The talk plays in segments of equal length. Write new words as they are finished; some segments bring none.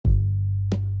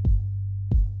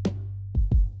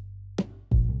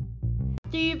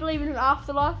do you believe in an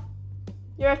afterlife?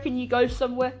 You reckon you go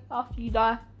somewhere after you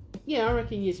die? Yeah, I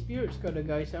reckon your spirit's got to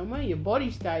go somewhere. Your body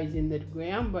stays in the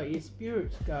ground, but your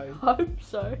spirits go. I hope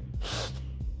so.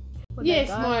 Yes,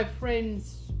 my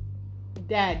friend's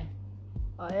dad.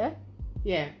 Oh, yeah?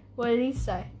 Yeah. What did he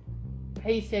say?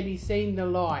 He said he's seen the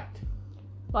light.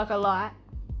 Like a light?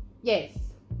 Yes.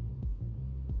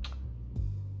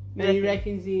 And he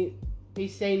reckons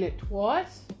he's seen it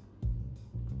twice.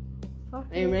 Fuck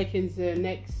And he reckons the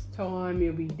next time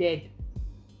he'll be dead.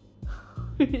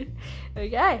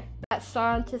 Okay. That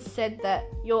scientist said that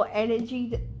your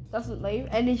energy doesn't leave.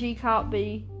 Energy can't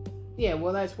be... Yeah,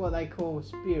 well, that's what they call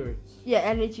spirits. Yeah,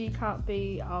 energy can't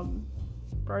be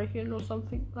broken or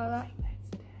something like that.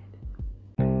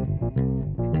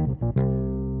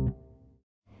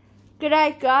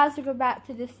 G'day guys, welcome back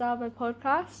to this my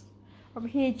podcast. I'm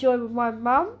here joined with my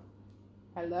mum.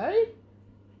 Hello?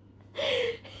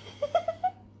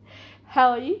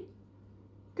 How are you?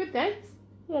 Good, thanks.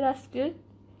 Yeah, that's good.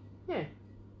 Yeah.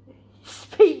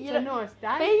 Speak, It's a nice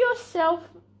day. Be yourself.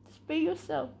 Just be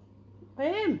yourself. I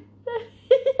am.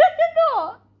 You're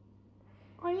not.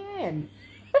 I am.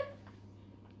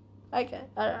 Okay,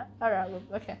 alright,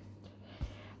 okay.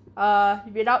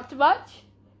 You been up to much?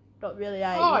 Not really,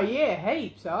 Oh, yeah,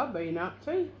 heaps I've been up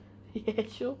to. Yeah,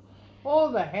 sure. All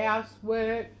the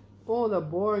housework, all the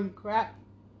boring crap.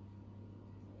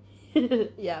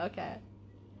 Yeah, okay.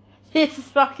 This is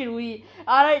fucking weird.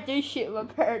 I don't do shit with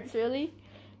my parents, really.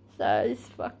 So, it's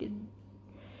fucking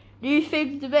new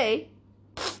thing to me.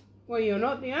 Well, you're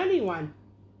not the only one.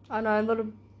 I know a lot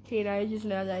of teenagers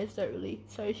nowadays don't really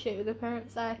associate with their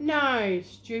parents, eh? No,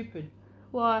 stupid.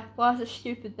 Why? Why is it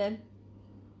stupid then?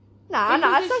 Nah,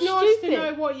 Because it's it's not nice stupid. to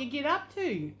know what you get up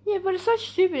to. Yeah, but it's not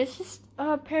stupid. It's just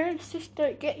parents just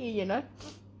don't get you, you know.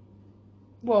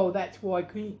 Well, that's why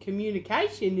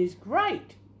communication is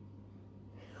great.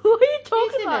 What are you talking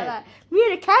Isn't about? it? That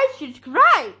communication's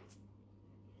great.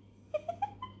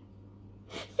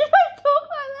 You don't talk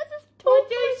like that. Just talk.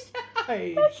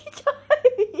 I do so. No,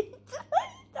 you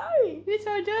don't. You don't. Yes,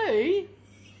 I do. You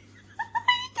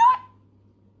don't.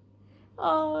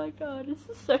 Oh my god, this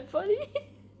is so funny.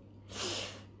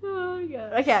 Oh my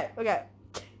god. Okay.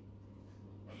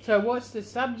 So what's the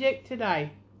subject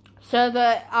today? So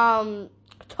the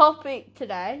topic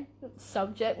today,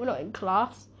 subject. We're not in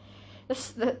class. I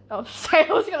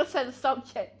was gonna say the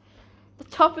subject. The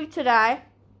topic today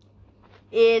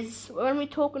is we're gonna be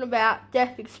talking about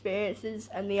death experiences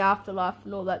and the afterlife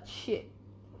and all that shit,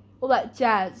 all that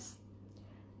jazz.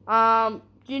 Do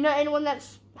you know anyone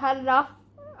that's had an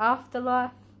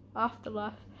afterlife,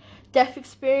 death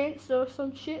experience or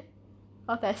some shit?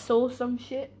 Like they saw some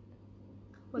shit.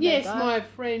 when they Yes, died? my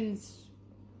friend's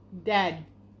dad.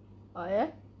 Oh yeah.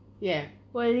 Yeah.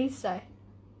 What did he say?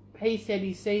 He said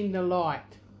he's seen the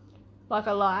light. Like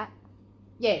a light.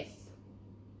 Yes.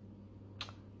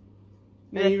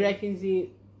 And he reckons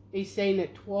he's seen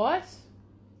it twice.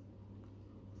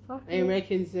 Fuck And he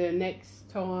reckons the next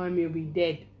time he'll be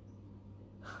dead.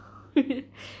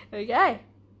 Okay.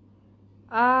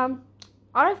 I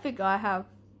don't think I have.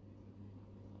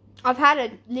 I've had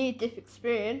a near-death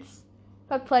experience.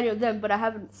 I've had plenty of them, but I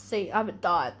haven't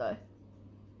died though.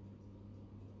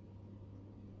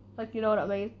 Like, you know what I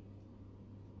mean?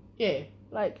 Yeah.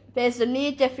 Like, there's the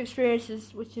near-death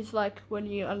experiences, which is like when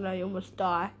you, I don't know, you almost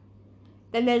die.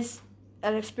 Then there's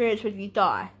an experience when you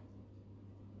die,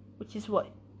 which is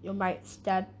what your mate's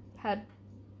dad had,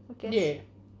 I guess. Yeah.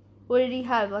 What did he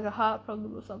have? Like a heart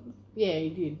problem or something? Yeah, he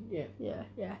did. Yeah.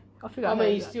 Yeah. I think I I mean,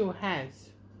 he heard that. still has.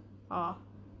 Oh.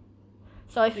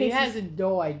 So He hasn't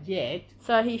died yet.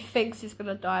 So he thinks he's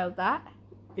gonna die of that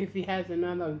If he has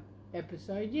another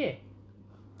episode, yeah.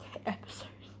 episode.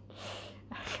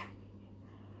 Okay.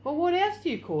 Well, what else do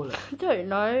you call it? I don't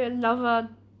know. Another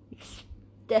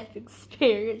death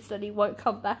experience that he won't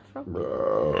come back from.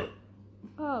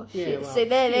 Oh shit! Yeah, well, See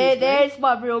there's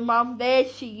my real mum. There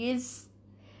she is,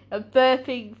 a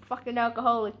burping fucking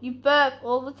alcoholic. You burp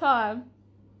all the time.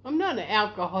 I'm not an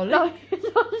alcoholic. No,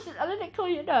 I didn't call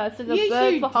you. No, I said a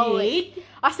Yes, you burpaholic. did.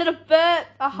 I said a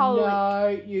burpaholic.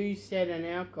 No, you said an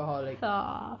alcoholic.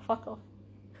 Ah, fuck off.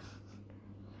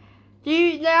 Do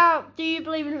you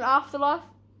believe in an afterlife?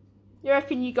 You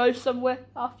reckon you go somewhere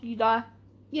after you die?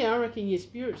 Yeah, I reckon your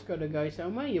spirit's got to go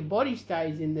somewhere. Your body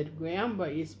stays in the ground,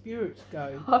 but your spirits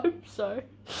go. I hope so.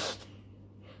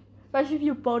 Imagine if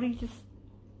your body just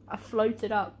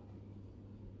floated up.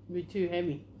 It'd be too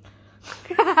heavy.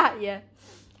 Yeah.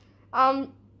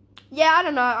 Yeah, I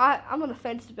don't know. I'm on the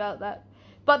fence about that.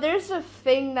 But there's a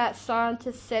thing that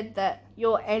scientists said that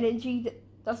your energy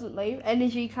doesn't leave.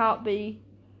 Energy can't be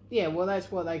Yeah, well, that's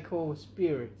what they call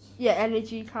spirits. Yeah,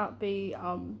 energy can't be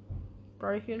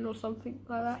broken or something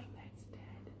like that. That's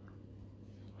dead.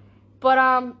 But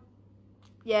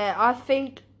yeah, I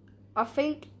think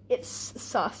it's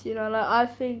sus. You know, like I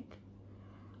think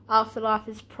afterlife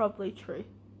is probably true.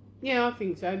 Yeah, I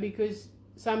think so, because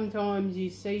sometimes you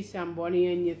see somebody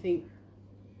and you think,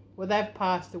 well, they've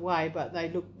passed away, but they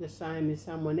look the same as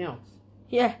someone else.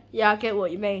 Yeah, I get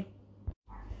what you mean.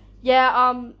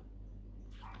 Yeah,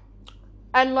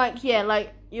 and like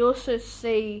you also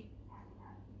see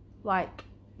like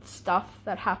stuff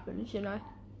that happens. You know,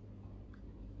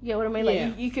 you get what I mean? Yeah.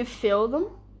 Like you could feel them.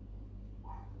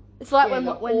 It's like when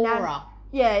aura. Nan,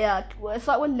 yeah, it's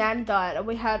like when Nan died and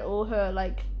we had all her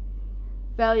like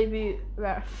valuable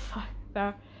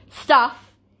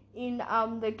stuff in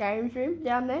the games room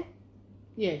down there.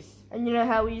 Yes. And you know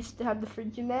how we used to have the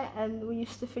fridge in there, and we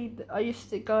used to I used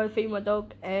to go and feed my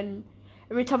dog, and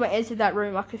every time I entered that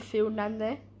room, I could feel Nan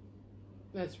there.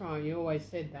 That's right. You always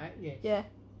said that. Yes. Yeah,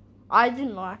 I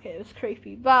didn't like it. It was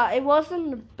creepy, but it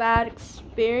wasn't a bad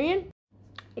experience.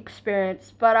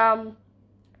 But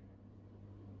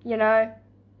you know,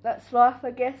 that's life,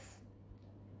 I guess.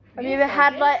 Have you ever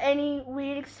had like any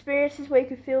weird experiences where you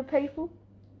could feel people?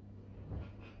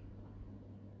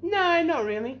 No, not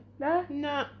really. No?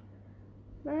 No.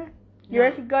 No? You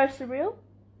reckon ghosts are real?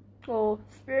 Or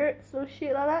spirits or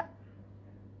shit like that?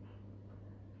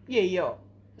 Yeah.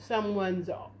 Someone's,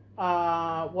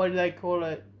 what do they call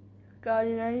it?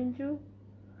 Guardian angel?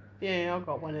 Yeah, I've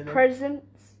got one of them.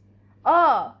 Presence?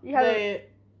 Oh, you have The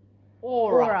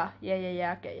aura. Yeah,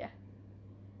 I get ya.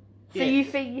 So Yes. you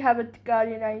think you have a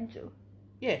guardian angel?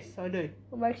 Yes, I do.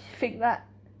 What makes you think that?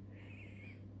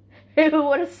 Who would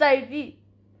want to save you?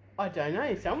 I don't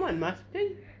know. Someone must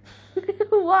be.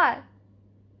 Why?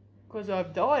 Because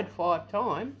I've died 5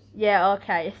 times. Yeah,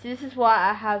 okay. So this is why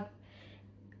I have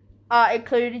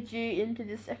included you into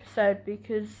this episode,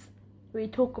 because we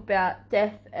talk about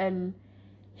death and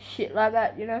shit like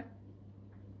that, you know?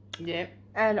 Yep.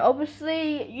 And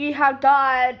obviously you have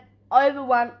died over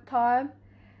one time,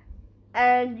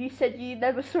 and you said you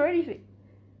never saw anything.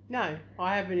 No,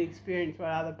 I haven't experienced what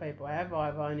other people have.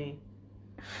 I've only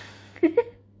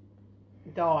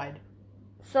died.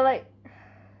 So, like,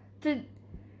 name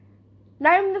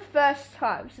the first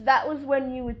time. So that was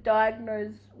when you were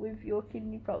diagnosed with your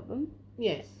kidney problem.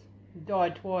 Yes.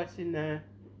 Died twice in the...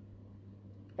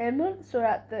 Ambulance or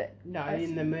at the... No,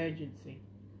 in the emergency.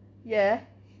 Yeah.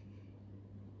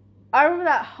 I remember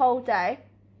that whole day.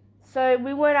 So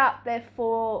we went up there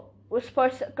we're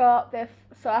supposed to go up there.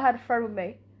 So I had a friend with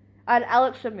me. I had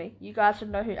Alex with me. You guys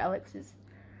would know who Alex is.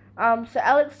 So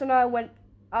Alex and I went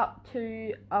up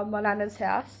to my nana's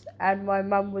house, and my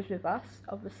mum was with us,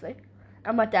 obviously,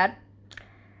 and my dad.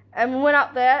 And we went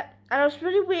up there, and it was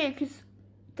really weird because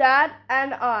Dad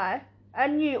and I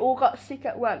and you all got sick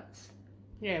at once.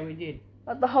 Yeah, we did.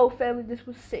 Like the whole family just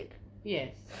was sick.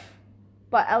 Yes.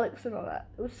 But Alex and all that.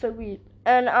 It was so weird.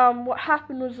 And what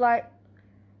happened was, like,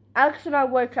 Alex and I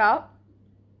woke up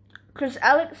because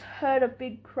Alex heard a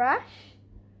big crash,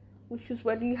 which was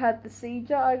when you had the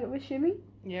seizure, I'm assuming.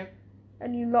 Yep.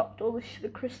 And you knocked all the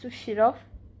crystal shit off.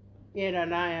 Yeah, I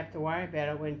don't have to worry about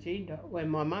it when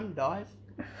my mum dies.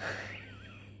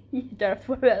 You don't have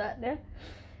to worry about that now.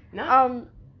 No.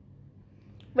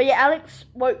 But yeah, Alex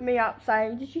woke me up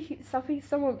saying, "Did you hit something?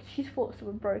 She thought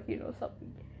someone broke in or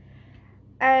something."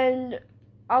 And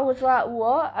I was like,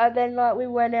 "What?" And then like we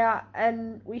went out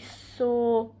and we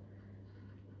saw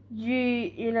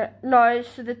you. No,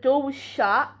 so the door was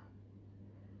shut.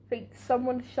 I think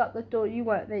someone shut the door. You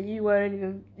weren't there. You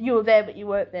were there, but you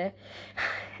weren't there.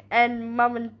 And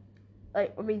Mum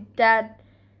and Dad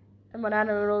and my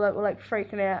nana and all that were like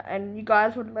freaking out, and you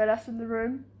guys wouldn't let us in the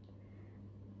room.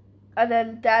 And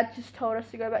then Dad just told us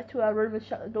to go back to our room and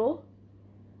shut the door.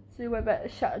 So we went back to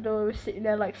shut the door. We were sitting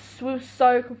there like, we were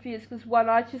so confused because one,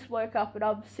 I just woke up and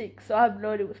I'm sick, so I have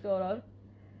no idea what's going on.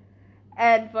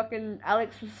 And fucking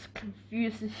Alex was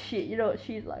confused as shit. You know what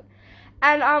she's like.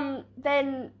 And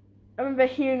then I remember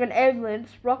hearing an ambulance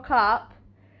rock up.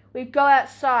 We go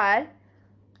outside,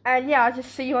 and yeah, I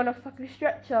just see you on a fucking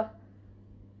stretcher.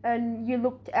 And you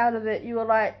looked out of it. You were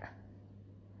like,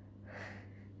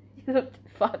 you looked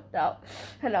fucked up.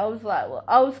 And I was like, well,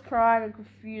 I was crying and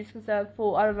confused because I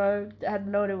thought, I don't know, I had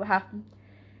no idea what happened.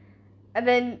 And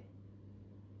then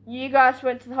you guys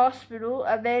went to the hospital,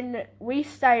 and then we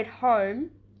stayed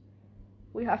home.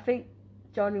 I think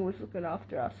Johnny was looking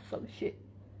after us or some shit.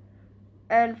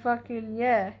 And fucking,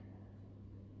 yeah.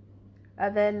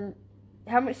 And then,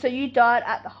 so you died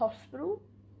at the hospital?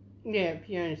 Yeah,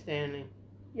 pure Stanley.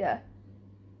 Yeah.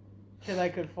 So they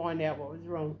could find out what was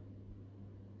wrong.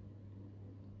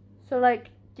 So, like,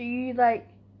 did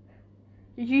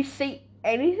you see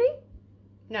anything?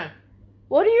 No.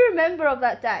 What do you remember of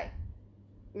that day?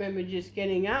 Remember just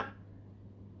getting up,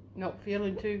 not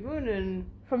feeling too good, and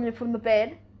From the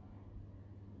bed?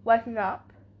 Waking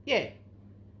up? yeah.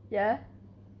 Yeah?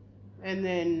 And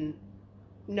then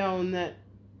knowing that,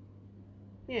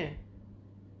 yeah,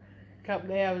 a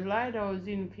couple of hours later I was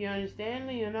in Fiona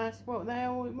Stanley and asked what the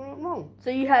hell went wrong. So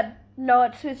you had no,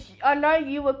 because I know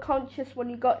you were conscious when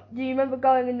you got, do you remember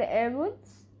going in the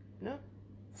ambulance? No.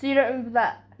 So you don't remember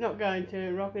that? Not going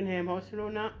to Rockingham Hospital,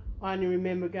 no. I only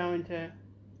remember going to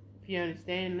Fiona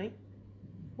Stanley.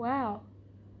 Wow.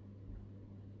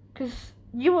 Because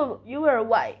you were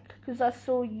awake, because I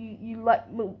saw you like,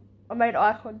 I made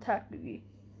eye contact with you.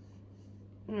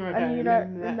 I You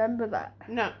don't remember that.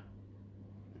 No.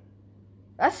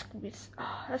 That's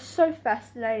so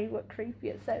fascinating but creepy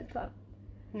at the same time.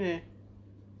 Yeah.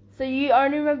 So you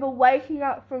only remember waking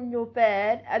up from your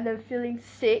bed and then feeling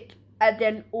sick and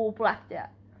then all blacked out.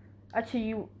 Until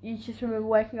you just remember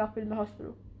waking up in the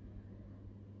hospital.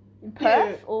 In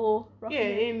Perth or Rockingham?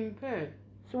 Yeah, in Perth.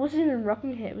 So it wasn't even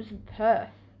Rockingham, it was in Perth.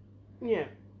 Yeah.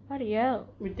 Bloody hell.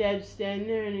 My dad's standing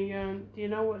there and he going, do you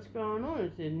know what's going on? I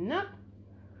said, no.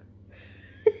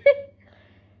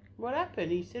 What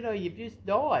happened? He said, oh, you've just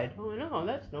died. I went, oh,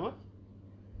 that's nice.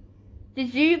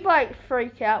 Did you like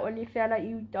freak out when you found out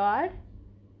you died?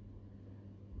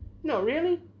 Not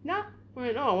really. No. I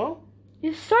went, oh, well.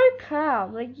 You're so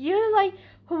calm. Like, you're like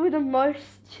probably the most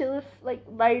chillest, like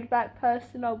laid back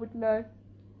person I would know.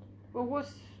 Well,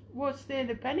 what's there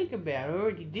to panic about? I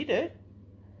already did it.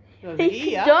 I was You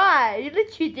here. died. You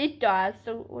literally did die,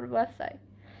 so what do I say?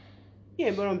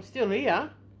 Yeah, but I'm still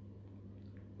here.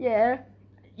 Yeah.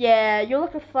 Yeah, you're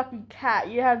like a fucking cat.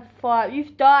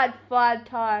 You've died 5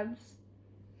 times.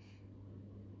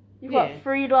 You've got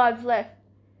 3 lives left.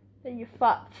 Then you're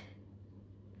fucked.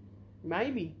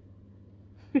 Maybe.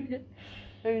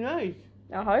 Who knows?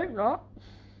 I hope not.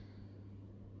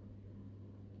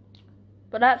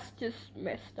 But that's just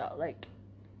messed up. Like,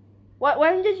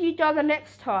 when did you die the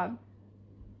next time?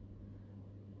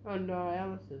 On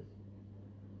dialysis.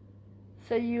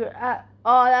 So you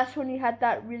that's when you had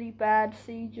that really bad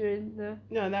seizure in the...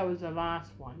 No, that was the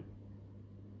last one.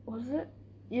 Was it?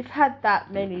 You've had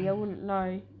that many, I wouldn't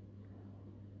know.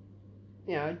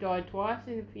 Yeah, I died twice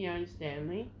in Fiona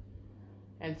Stanley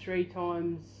and 3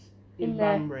 times in In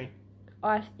Bunbury.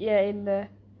 In the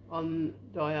On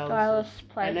dialysis. dialysis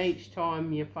place. And each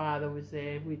time your father was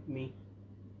there with me.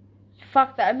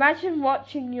 Fuck that. Imagine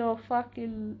watching your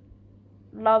fucking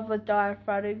lover die in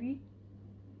front of you.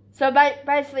 So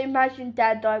basically imagine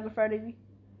dad dying in front of you.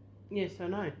 Yes, I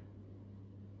know.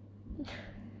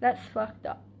 That's fucked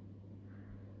up.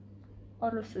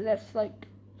 Honestly, that's like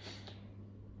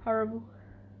horrible.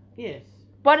 Yes.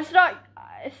 But it's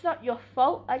not your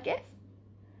fault, I guess.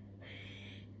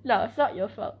 No, it's not your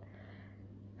fault.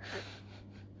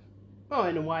 Oh,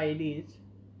 in a way it is.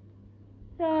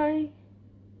 No.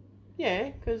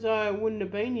 Yeah, because I wouldn't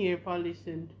have been here if I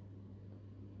listened.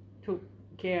 Took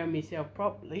care of myself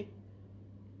properly.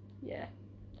 Yeah.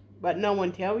 But no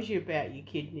one tells you about your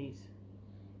kidneys.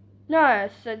 No,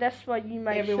 so that's why you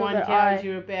make Everyone sure that tells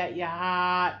you about your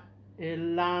heart, your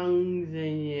lungs,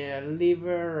 and your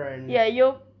liver, and yeah,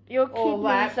 your all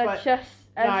kidneys that, are just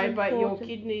as no, important. but your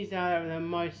kidneys are the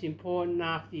most important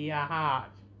after your heart.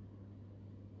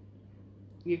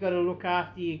 You got to look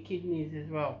after your kidneys as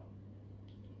well.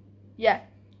 Yeah.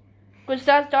 Because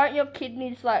don't your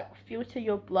kidneys like filter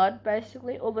your blood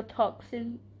basically, all the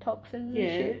toxins and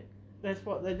shit? That's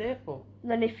what they're there for.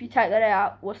 And then if you take that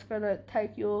out, what's gonna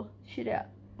take your shit out?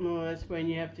 Well, that's when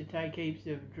you have to take heaps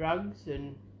of drugs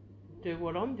and do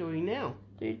what I'm doing now.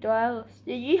 Do dialysis.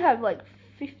 Yeah, you have like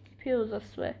 50 pills, I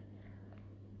swear.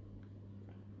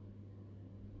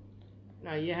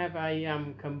 No, you have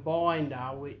a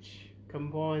combiner which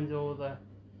combines all the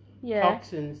Yeah.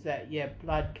 toxins that your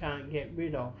blood can't get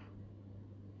rid of.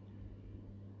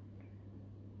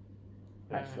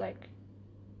 That's like...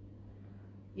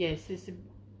 Yes,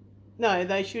 no,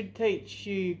 they should teach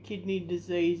you kidney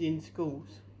disease in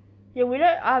schools. Yeah, we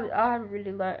don't... I haven't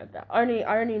really learned that. I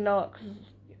only know it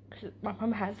because my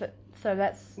mum has it. So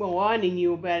that's... Well, I only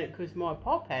knew about it because my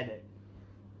pop had it.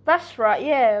 That's right,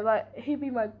 yeah. Like, he'd be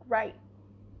my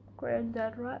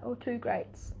great-granddad, right? Or 2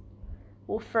 greats.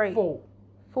 Or 3.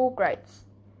 4 greats.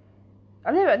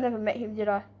 I never met him, did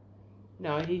I?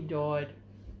 No, he died.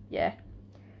 Yeah.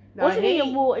 No, Wasn't he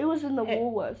in war? He was in the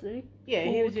war, wasn't he? Yeah,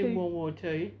 he was in World War World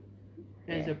War II.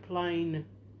 As Yeah. a plane.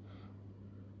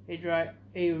 He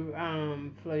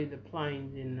flew the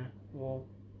planes in the war.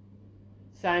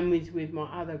 Same as with my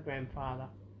other grandfather.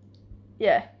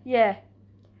 Yeah.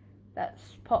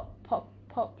 That's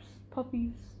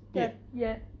poppies. Yeah.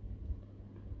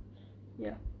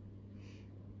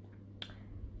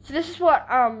 So this is what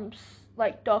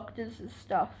like doctors and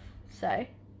stuff say.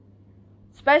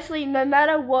 It's basically no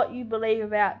matter what you believe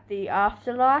about the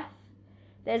afterlife,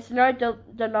 there's no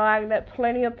denying that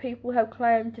plenty of people have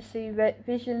claimed to see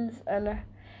visions and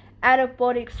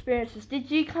out-of-body experiences. Did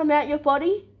you come out your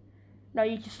body? No,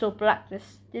 you just saw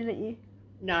blackness, didn't you?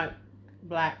 No,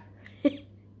 black.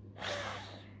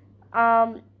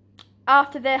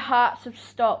 After their hearts have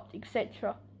stopped,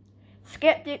 etc.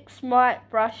 Skeptics might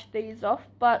brush these off,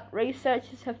 but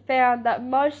researchers have found that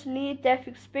most near-death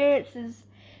experiences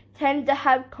tend to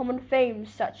have common themes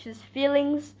such as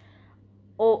feelings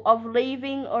or of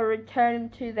leaving or returning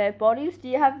to their bodies. Do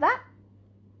you have that?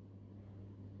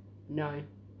 No.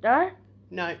 No?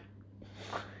 No.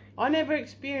 I never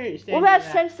experienced any What about of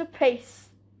that. sense of peace?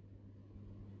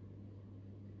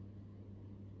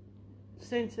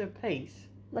 Sense of peace?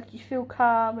 Like you feel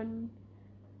calm, and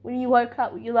when you woke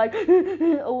up, were you like,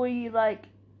 or were you like,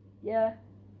 yeah?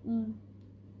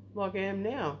 Like I am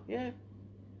now, yeah.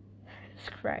 It's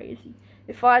crazy.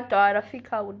 If I died, I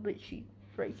think I would literally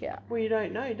freak out. Well, you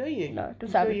don't know, do you? No,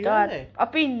 because I haven't you died. go there.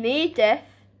 I've been near death.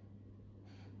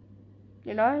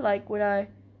 You know, like when I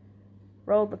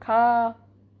rolled the car,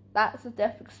 that's a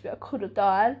death experience. I could have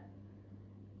died.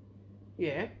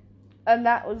 Yeah. And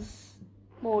that was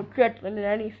more dreadful than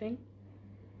anything.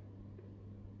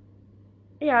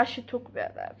 Yeah, I should talk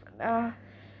about that,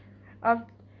 but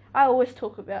I always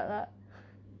talk about that.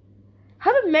 I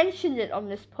haven't mentioned it on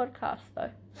this podcast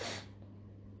though.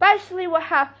 Basically what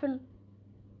happened,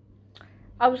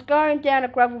 I was going down a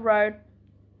gravel road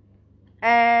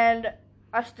and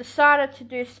I decided to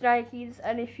do snakies,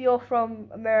 and if you're from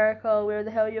America or where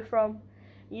the hell you're from,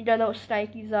 you don't know what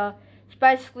snakies are. It's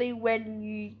basically when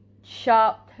you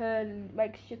sharp turn and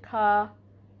makes your car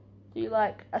do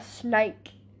like a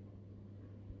snake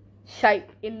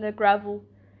shape in the gravel.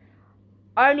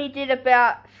 I only did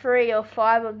about 3 or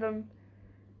 5 of them,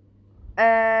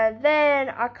 and then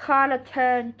I kind of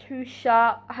turned too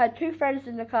sharp. I had 2 friends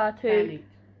in the car too. Panicked.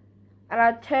 And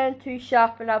I turned too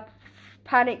sharp and I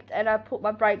panicked and I put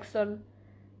my brakes on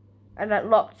and I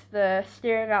locked the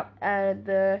steering up and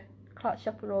the clutch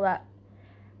up and all that.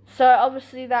 So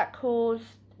obviously that caused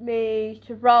me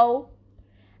to roll,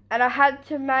 and I had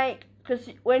to make, because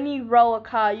when you roll a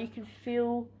car you can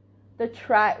feel the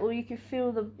track, or you can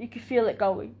feel it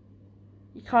going.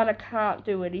 You kind of can't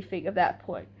do anything at that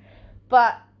point.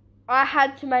 But I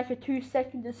had to make a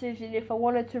 2-second decision if I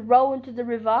wanted to roll into the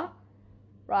river,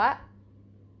 right?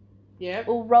 Yeah.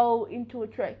 Or roll into a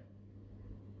tree.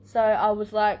 So I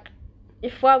was like,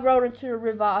 if I rolled into a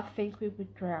river, I think we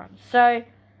would drown. So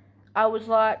I was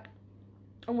like,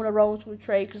 I'm going to roll into a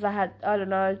tree, because I don't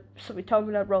know, somebody told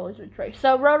me to roll into a tree.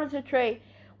 So I rolled into a tree.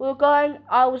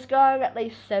 I was going at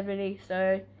least 70,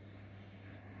 so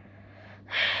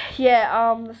yeah,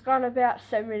 I was going about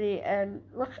 70, and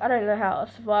look, I don't know how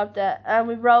I survived that. And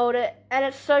we rolled it, and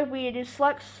it's so weird, it's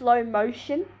like slow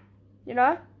motion, you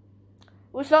know?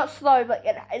 Well, it's not slow, but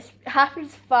it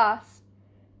happens fast,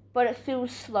 but it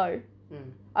feels slow.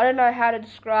 I don't know how to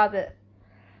describe it.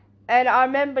 And I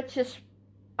remember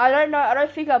I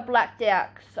don't think I blacked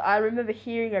out, because I remember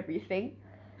hearing everything,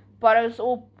 but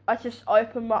I just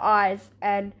opened my eyes,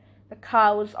 and the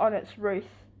car was on its roof.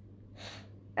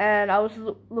 And I was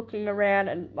looking around,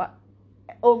 and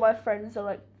all my friends are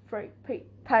like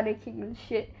panicking and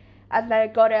shit. And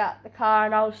they got out the car,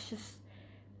 and I was just,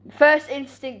 first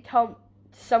instinct,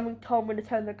 someone told me to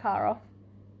turn the car off,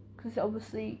 because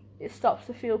obviously it stops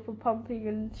the fuel from pumping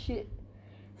and shit.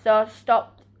 So I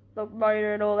stopped the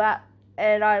motor and all that,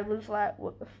 and I was like,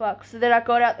 what the fuck? So then I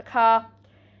got out the car,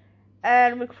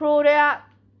 and we crawled out.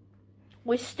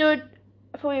 We stood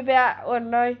probably about, I don't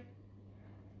know,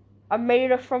 a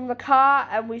meter from the car,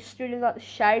 and we stood in like the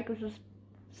shade because it was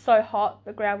so hot.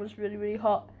 The ground was really, really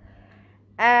hot.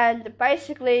 And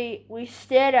basically, we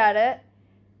stared at it.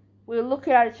 We were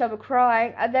looking at each other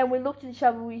crying, and then we looked at each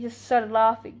other and we just started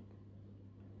laughing.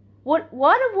 Why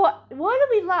do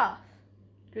we laugh?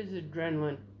 Because of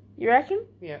adrenaline. You reckon?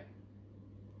 Yeah.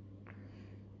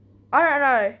 I don't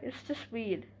know. It's just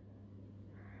weird.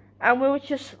 And we were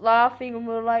just laughing, and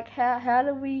we were like, how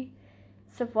do we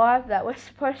survive that? We're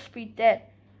supposed to be dead.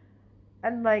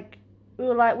 And like, we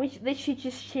were like, we literally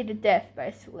just cheated death,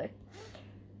 basically.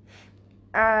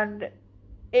 And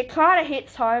it kind of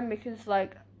hits home, because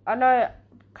like, I know a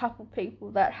couple people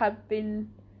that have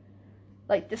been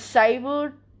like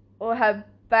disabled, or have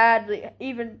badly,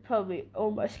 even probably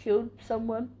almost killed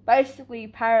someone, basically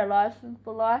paralyzed them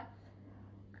for life.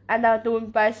 and they were doing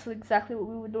basically exactly what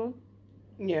we were doing.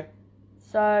 Yeah.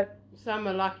 So some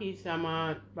are lucky, some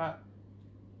aren't, but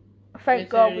thank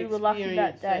it's God an we were lucky that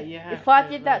experience that day. you have If I to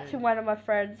did that learn. to one of my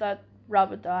friends, I'd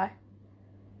rather die.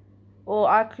 Or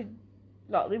I could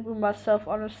not live with myself,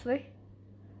 honestly.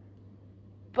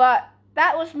 But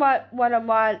that was one of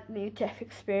my near-death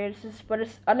experiences. But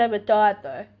I never died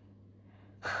though.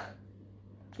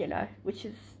 You know, which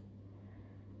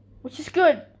is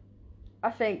good,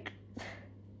 I think.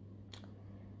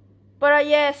 But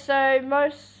yeah, so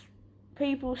most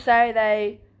people say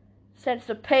they sense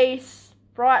of peace,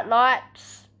 bright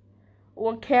lights,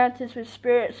 or encounters with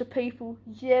spirits of people.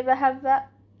 Did you ever have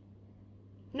that?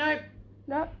 Nope.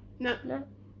 No? No. No.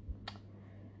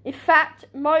 In fact,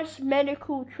 most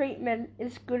medical treatment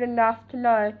is good enough to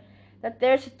know that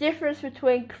there's a difference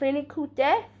between clinical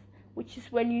death, which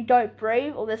is when you don't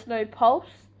breathe or there's no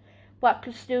pulse, but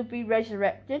can still be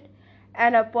resurrected,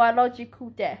 and a biological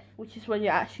death, which is when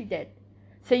you're actually dead.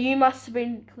 So you must have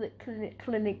been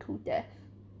clinical death,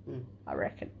 I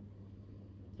reckon.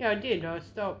 Yeah, I did. I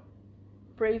stopped.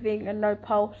 Breathing and no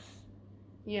pulse.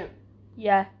 Yeah.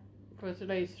 Yeah. For at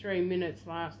least 3 minutes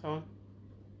last time.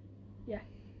 Yeah.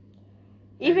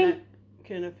 And Even that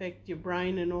can affect your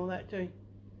brain and all that too.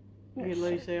 You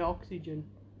lose the oxygen.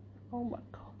 Oh my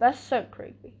god, that's so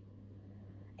creepy.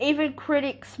 Even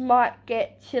critics might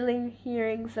get chilling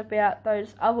hearings about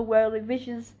those otherworldly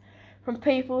visions from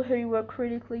people who were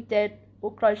critically dead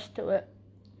or close to it.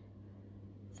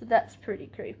 So that's pretty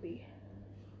creepy.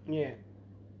 Yeah.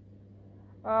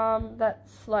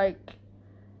 That's like,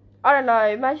 I don't know,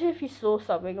 imagine if you saw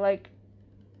something like,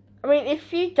 I mean,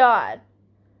 if you died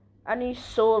and you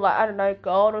saw, like, I don't know,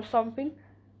 God or something,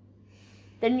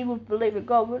 then you would believe in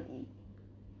God, wouldn't you?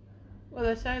 Well,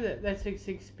 they say that that's an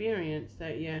experience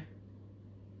that you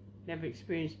never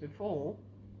experienced before.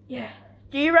 Yeah.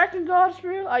 Do you reckon God's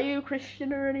real? Are you a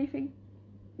Christian or anything?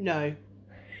 No.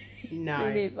 No.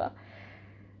 Me neither.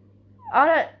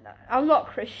 I'm not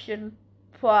Christian,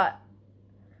 but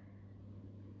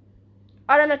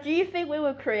I don't know, do you think we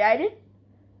were created?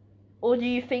 Or do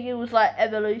you think it was like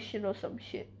evolution or some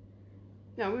shit?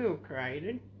 No, we were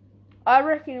created. I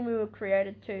reckon we were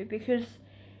created too, because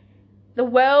the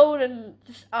world and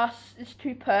just us is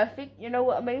too perfect, you know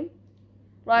what I mean?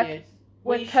 Like, yes.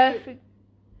 we're perfect.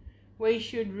 We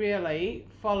should really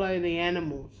follow the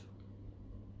animals.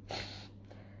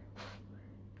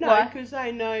 No, because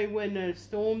they know when a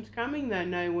storm's coming, they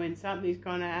know when something's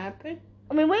going to happen.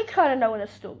 I mean, we kind of know when a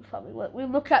storm's coming. We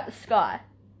look at the sky.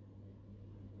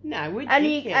 No, we're and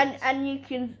dickheads. And you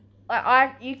can,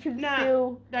 you can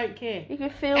feel. Don't care. You can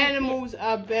feel. Animals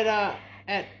are better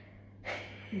at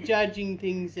judging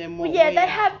things than what Well, yeah, we they are.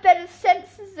 have better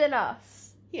senses than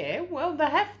us. Yeah, well, they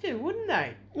have to, wouldn't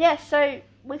they? Yeah, so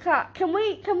we can't. Can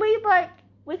we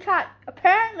we can't.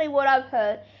 Apparently, what I've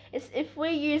heard is if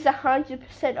we use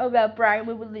 100% of our brain,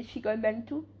 we would literally go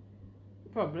mental.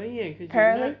 Probably, yeah. Cause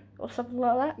apparently, or something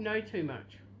like that. Know too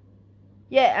much.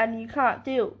 Yeah, and you can't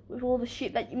deal with all the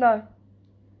shit that you know.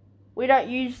 I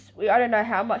don't know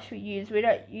how much we use. We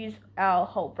don't use our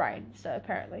whole brain, so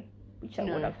apparently, which is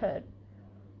what I've heard.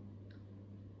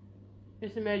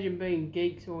 Just imagine being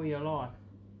geeks all your life.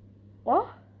 What?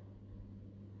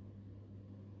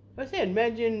 I said,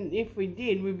 imagine if we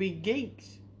did, we'd be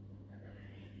geeks.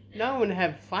 No one would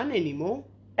have fun anymore.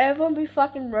 Everyone be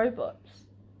fucking robots.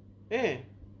 Yeah.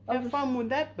 How fun would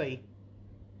that be?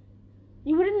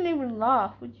 You wouldn't even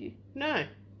laugh, would you? No.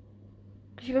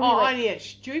 Only at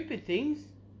stupid things.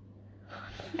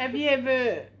 Have you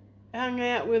ever hung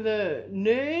out with a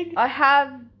nerd? I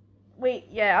have. We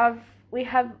or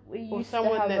used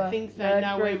someone to have that thinks they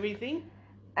know group, everything?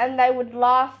 and they would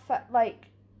laugh at like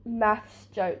maths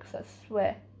jokes, I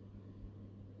swear.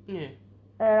 Yeah.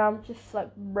 And I'm just like,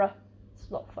 bruh, it's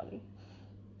not funny.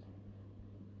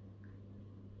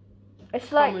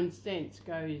 It's like common sense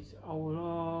goes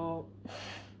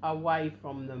away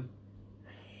from them.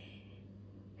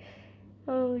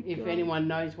 Oh my if God. anyone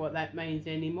knows what that means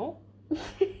anymore.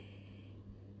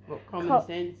 What common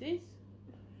sense is.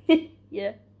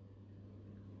 Yeah.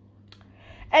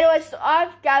 Anyway, so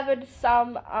I've gathered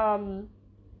some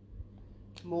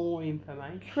more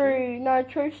information.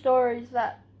 True stories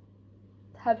that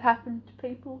have happened to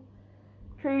people.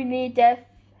 True near death,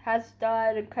 has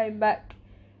died and came back,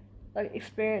 like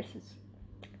experiences.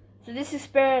 So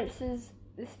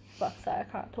fuck's sake, I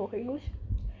can't talk English.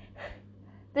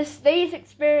 These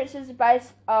experiences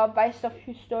are based off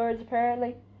true stories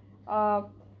apparently.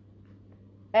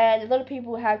 And a lot of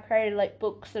people have created like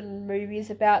books and movies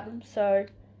about them, so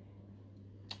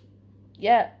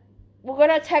yeah. We're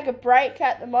gonna take a break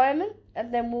at the moment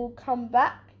and then we'll come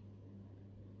back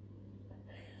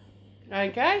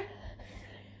Okay?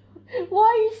 Why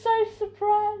are you so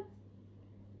surprised?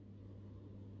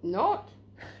 Not.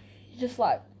 Just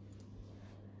like,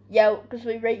 yeah, because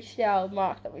we reached our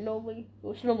mark that it's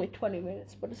normally 20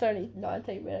 minutes, but it's only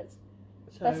 19 minutes.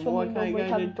 So That's when why we can't you normally go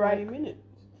have to a break. 20 minutes?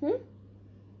 Hmm?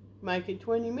 Make it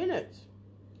 20 minutes.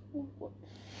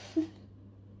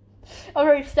 I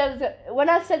already said when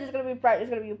I said there's going to be a break, there's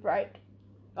going to be a break.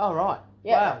 Oh, right.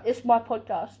 Yeah, Wow. it's my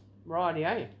podcast.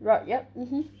 Righty-o. Right, yep.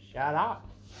 Mm-hmm. Shut up.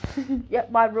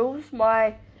 Yep, my rules,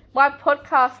 my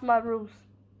podcast, my rules.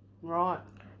 Right.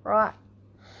 Right.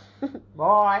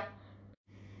 Bye.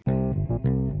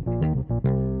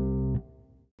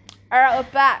 Alright,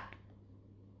 we're back.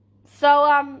 So,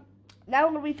 now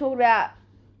we're going to be talking about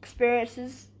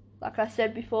experiences, like I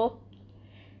said before.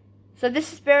 So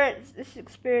this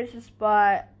experience is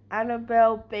by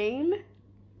Annabelle Beam.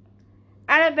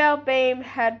 Annabelle Beam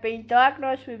had been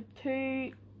diagnosed with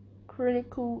 2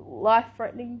 critical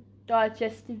life-threatening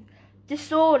digestive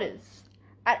disorders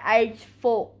at age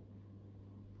 4.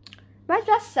 Imagine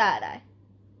that's sad, eh?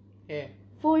 Yeah.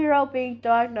 4-year-old being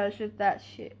diagnosed with that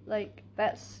shit. Like,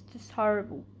 that's just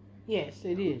horrible. Yes,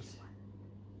 it is.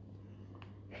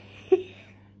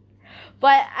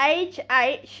 By age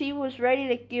 8, she was ready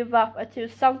to give up until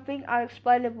something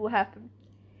unexplainable happened.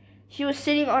 She was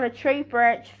sitting on a tree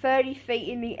branch 30 feet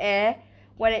in the air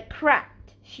when it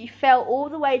cracked. She fell all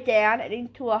the way down and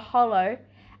into a hollow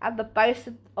at the base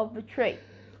of the tree,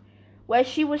 where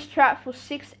she was trapped for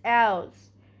 6 hours.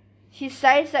 She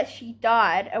says that she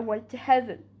died and went to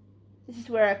heaven. This is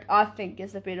where I think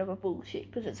is a bit of a bullshit,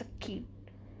 because it's a kid.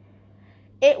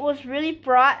 It was really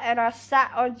bright and I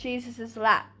sat on Jesus'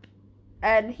 lap.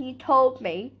 And he told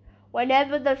me,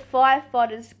 whenever the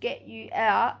firefighters get you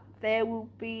out, there will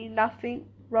be nothing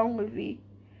wrong with you.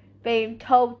 Being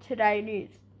told Today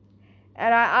News.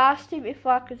 And I asked him if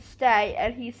I could stay,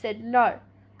 and he said no.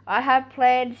 I have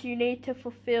plans you need to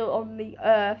fulfill on the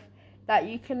earth that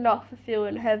you cannot fulfill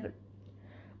in heaven.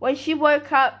 When she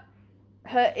woke up,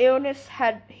 her illness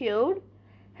had healed.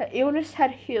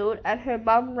 And her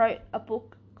mum wrote a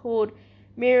book called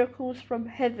Miracles from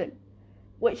Heaven,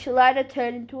 which later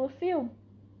turned into a film.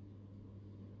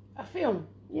 A film?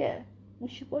 Yeah, we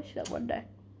should watch that one day.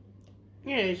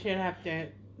 Yeah, you should have to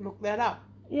look that up.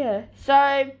 Yeah,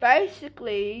 so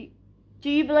basically, do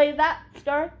you believe that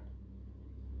story?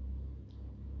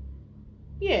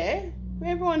 Yeah,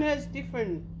 everyone has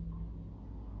different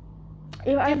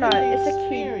I know, it's a kid.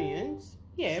 experience.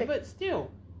 Yeah, but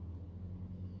still.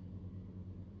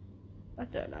 I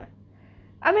don't know.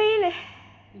 I mean,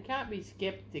 You can't be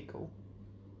skeptical.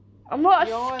 I'm not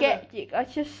You a either- skeptic.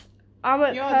 I'm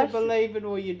a You either person. believe it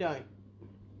or you don't.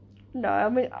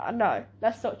 No,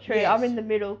 that's not true. Yes. I'm in the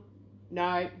middle.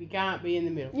 No, you can't be in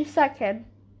the middle. Yes, I can.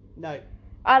 No.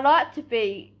 I like to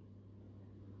be.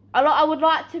 I would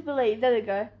like to believe. There we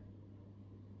go.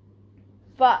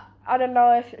 But I don't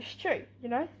know if it's true. You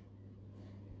know.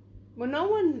 Well, no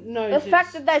one knows. The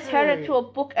fact it's that they turned it true. into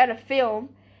a book and a film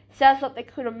sounds like they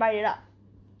could have made it up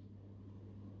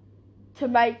to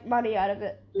make money out of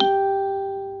it.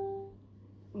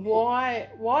 Why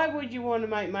would you want to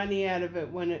make money out of it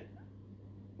when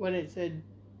it's a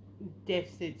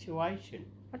death situation?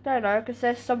 I don't know, because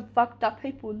there's some fucked up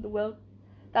people in the world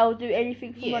that will do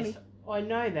anything for money. Yes, I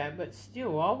know that, but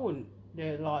still, I wouldn't do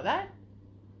it like that.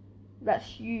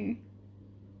 That's you.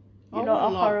 I You're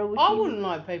not a horrible human. wouldn't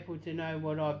like people to know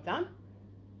what I've done.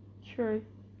 True.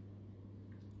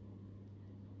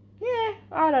 Yeah,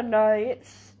 I don't know.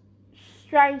 It's a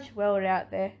strange world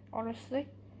out there, honestly.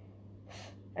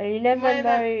 And you never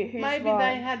know who's Maybe lying.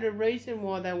 they had a reason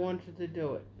why they wanted to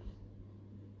do it.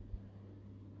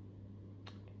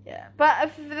 Yeah,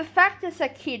 but the fact is,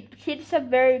 kids have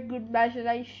very good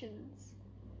imaginations.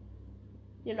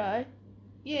 You know.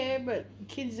 Yeah, but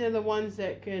kids are the ones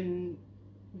that can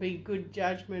be good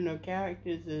judgment of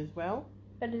characters as well.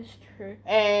 That is true.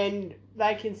 And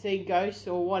they can see ghosts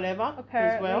or whatever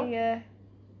Apparently, as well. yeah.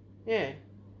 Yeah.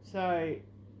 So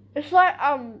It's like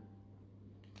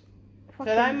So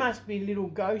they must be little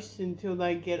ghosts until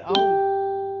they get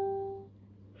old.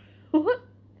 What?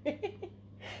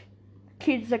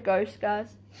 Kids are ghosts, guys.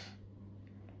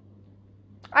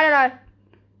 I don't know.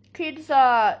 Kids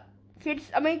are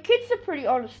pretty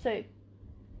honest too.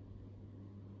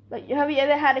 Like, have you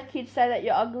ever had a kid say that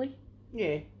you're ugly?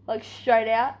 Yeah. Like, straight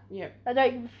out? Yeah. They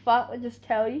don't give a fuck, they just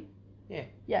tell you? Yeah.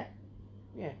 Yeah.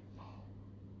 Yeah.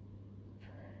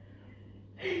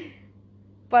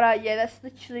 But, yeah, that's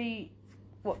literally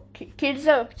what kids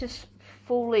are, just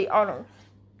fully honest.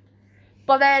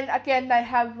 But then, again, they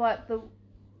have, like,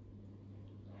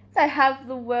 they have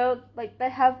the world, like, they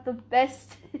have the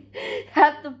best,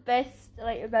 have the best,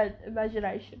 like,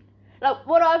 imagination. Like,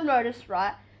 what I've noticed,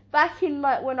 right, back in,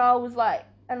 like, when I was, like,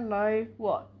 I don't know,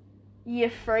 what,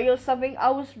 year 3 or something,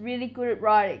 I was really good at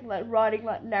writing,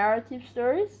 like, narrative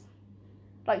stories,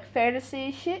 like,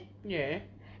 fantasy shit. Yeah.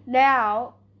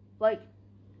 Now, like,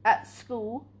 at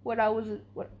school, when I was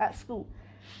at school,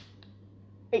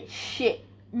 it's shit.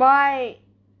 My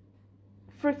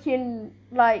freaking,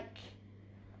 like,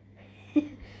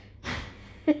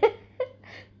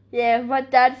 yeah, my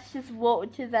dad's just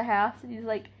walked into the house and he's,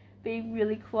 like, being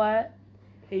really quiet.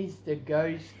 He's the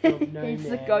ghost of no He's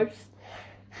the man. ghost.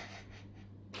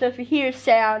 So if you hear a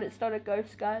sound, it's not a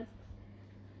ghost, guys.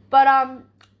 But,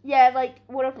 yeah, like,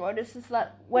 what I've noticed is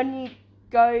that when you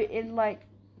go in, like,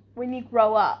 when you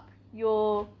grow up,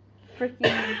 your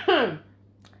freaking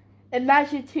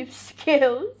imaginative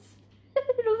skills,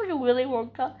 it looks like a Willy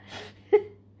Wonka,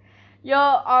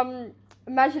 your,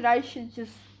 imagination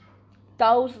just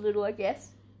dulls a little, I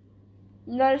guess.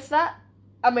 You notice that?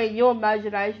 I mean, your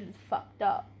imagination's fucked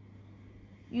up.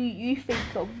 You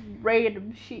think of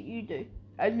random shit you do,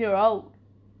 and you're old.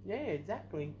 Yeah,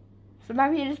 exactly. So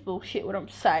maybe it is bullshit what I'm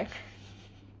saying.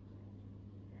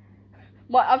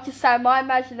 I'm just saying my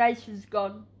imagination's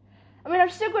gone. I mean,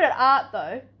 I'm still good at art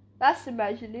though. That's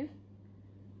imaginative.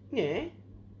 Yeah.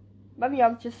 Maybe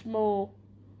I'm just more...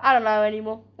 I don't know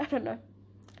anymore. I don't know.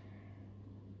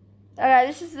 Okay,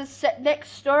 this is the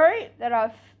next story that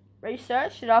I've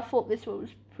researched, and I thought this one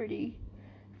was pretty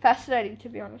fascinating, to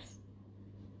be honest.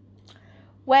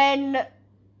 When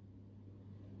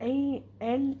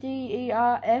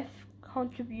NDERF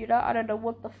contributor, I don't know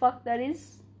what the fuck that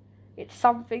is. It's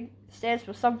something, stands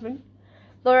for something.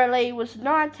 Laura Lee was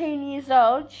 19 years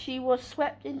old. She was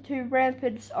swept into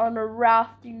rapids on a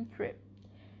rafting trip.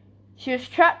 She was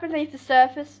trapped beneath the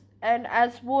surface, and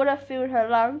as water filled her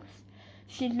lungs,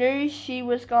 she knew she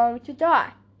was going to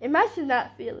die. Imagine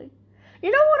that feeling.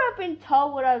 You know what I've been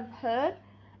told, what I've heard,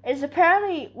 is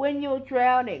apparently when you're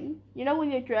drowning, you know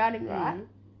when you're drowning, right? Mm.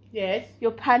 Yes.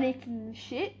 You're panicking and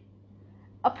shit.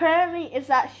 Apparently it's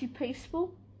actually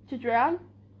peaceful to drown.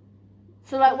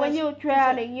 So, like, when you're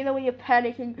drowning, you know, when you're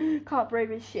panicking, can't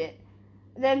breathe and shit.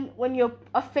 And then when you're,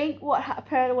 I think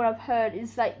apparently what I've heard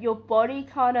is that your body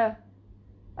kind of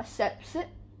accepts it.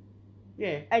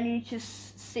 Yeah. And you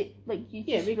just sit, like, you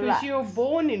just because relax. you're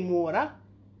born in water.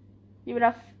 You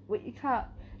can't,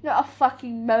 you're not a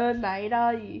fucking mermaid,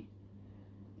 are you?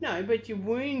 No, but your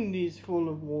wound is full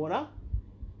of water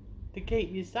to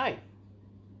keep you safe.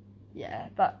 Yeah,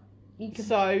 but you can...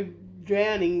 So,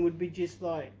 drowning would be just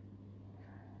like...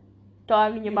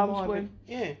 dying in your mum's womb.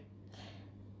 Yeah.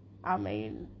 I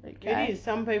mean, okay. It is.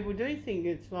 Some people do think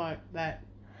it's like that.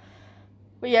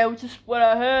 But yeah, just what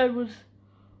I heard was...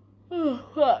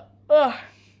 what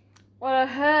I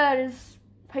heard is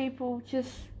people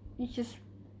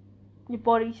your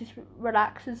body just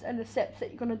relaxes and accepts that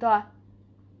you're going to die.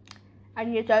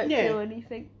 And you don't feel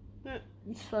anything. Yeah.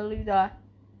 You slowly die.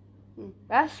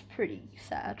 That's pretty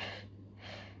sad.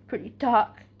 Pretty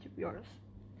dark, to be honest.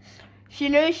 She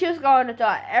knew she was going to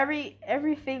die.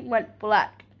 Everything went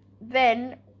black,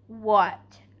 then white,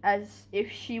 as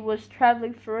if she was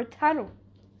travelling through a tunnel.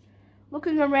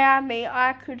 Looking around me,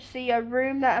 I could see a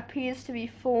room that appears to be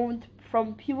formed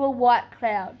from pure white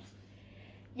clouds,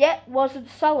 yet wasn't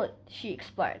solid, she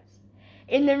explains.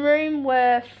 In the room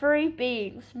were 3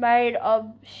 beings made of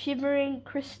shimmering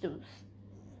crystals.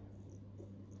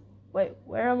 Wait,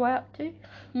 where am I up to?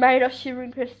 Made of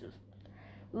shimmering crystals.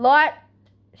 Light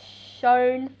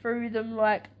shone through them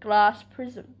like glass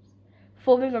prisms,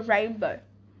 forming a rainbow.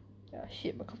 Oh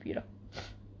shit, my computer.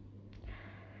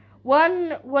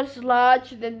 One was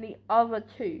larger than the other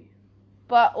 2,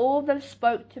 but all of them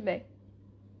spoke to me.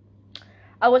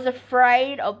 I was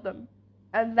afraid of them,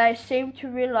 and they seemed to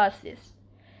realize this.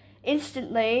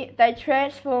 Instantly, they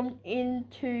transformed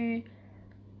into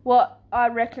what I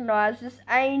recognize as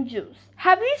angels.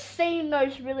 Have you seen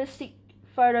those realistic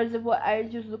photos of what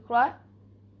angels look like?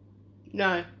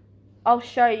 No. I'll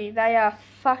show you. They are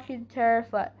fucking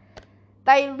terrifying.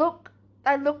 They look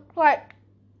like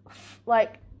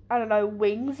I don't know,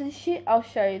 wings and shit. I'll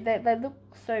show you. They look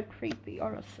so creepy,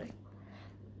 honestly.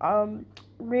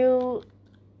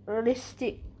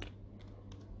 Realistic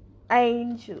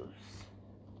angels.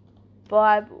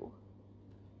 Bible.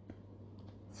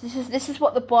 This is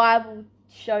what the Bible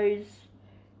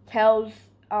tells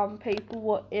people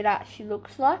what it actually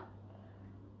looks like.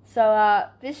 So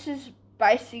this is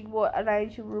basically what an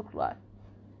angel looks like.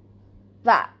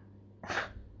 That.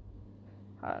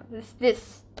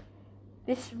 This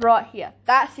right here.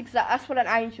 That's what an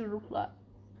angel looks like.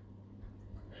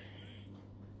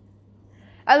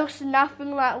 It looks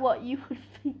nothing like what you would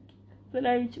think of an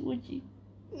angel, would you?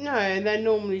 No, they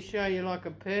normally show you like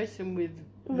a person with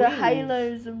The wings.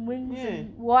 halos and wings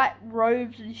and white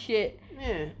robes and shit.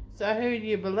 Yeah. So who do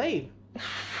you believe?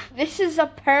 This is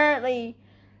apparently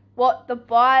what the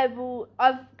Bible.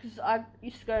 Because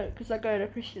I go to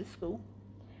Christian school.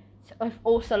 So I've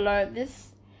also learned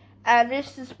this, and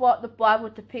this is what the Bible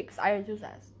depicts angels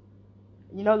as.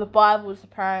 You know, the Bible is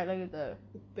apparently the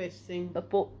Best thing. the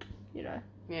book. You know.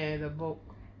 Yeah, the book.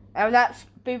 And that's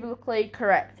biblically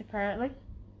correct, apparently.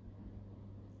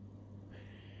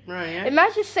 Right, yeah.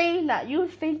 Imagine seeing that. You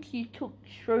would think you took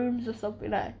shrooms or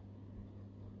something, eh?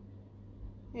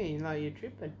 Yeah, like you're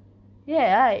tripping.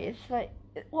 Yeah, eh? It's like,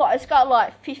 what? It's got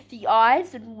like 50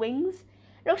 eyes and wings.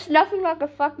 It looks nothing like a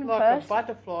fucking Like person. a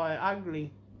butterfly,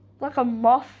 ugly. Like a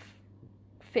moth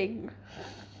thing.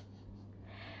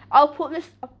 I'll put this.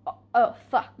 Oh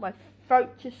fuck! My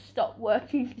throat just stopped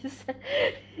working.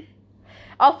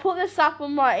 I'll put this up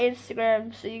on my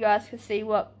Instagram so you guys can see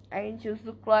what angels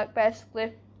look like,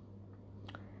 basically.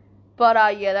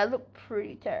 But yeah, they look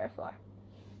pretty terrifying.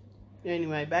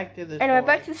 Anyway, back to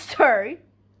the story.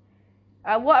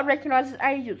 What I recognise as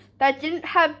angels, they didn't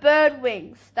have bird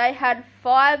wings. They had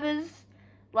fibres,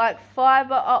 like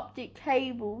fibre optic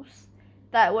cables,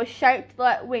 that were shaped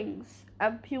like wings,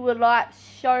 and pure light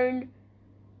shone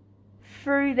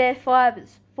through their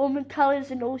fibres, forming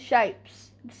colours in all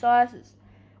shapes and sizes.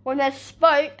 When they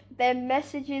spoke, their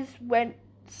messages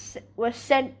were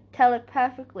sent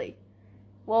telepathically.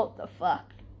 What the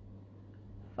fuck?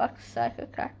 Fuck's sake,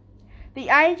 okay. The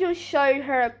angel showed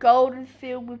her a golden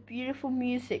field with beautiful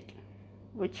music,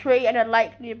 a tree and a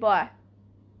lake nearby.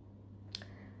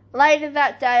 Later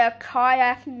that day, a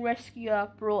kayaking rescuer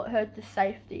brought her to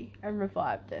safety and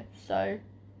revived her. So,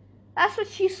 that's what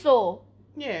she saw.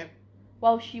 Yeah.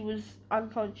 While she was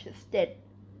unconscious, dead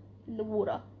in the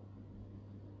water.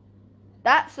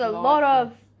 That's a lot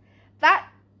of... That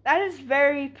is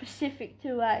very specific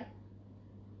too, eh?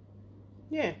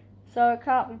 Yeah. So it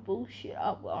can't be bullshit.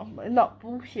 Oh, well, not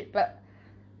bullshit, but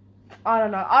I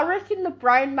don't know. I reckon the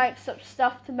brain makes up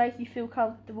stuff to make you feel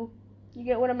comfortable. You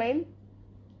get what I mean?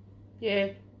 Yeah.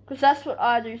 Because that's what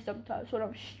I do sometimes when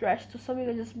I'm stressed or something.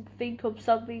 I just think of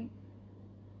something,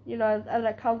 you know, and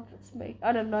it comforts me.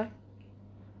 I don't know.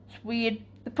 It's weird.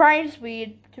 The brain's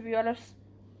weird, to be honest.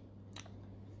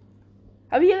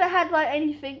 Have you ever had, like,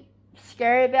 anything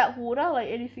scary about water? Like,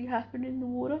 anything happen in the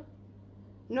water?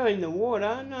 Not in the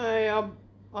water. No,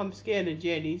 I'm scared of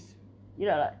jetties. You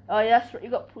know, like, oh yeah, that's right. You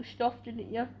got pushed off,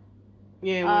 didn't you?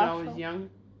 Yeah, when I was young.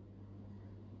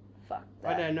 Fuck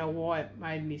that. I don't know why it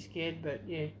made me scared, but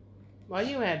yeah. Well, I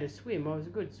knew how to swim. I was a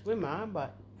good swimmer,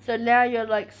 but... So now you're,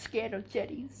 like, scared of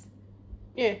jetties?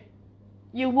 Yeah.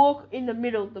 You walk in the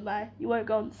middle of the bay. You won't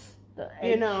go on the edge.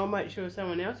 Yeah, no, I'll make sure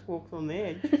someone else walks on the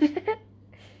edge.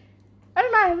 I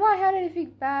don't know. Have I had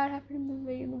anything bad happen to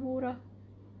me in the water?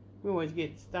 We always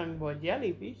get stung by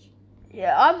jellyfish.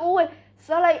 Yeah, I'm always...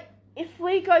 So, like, if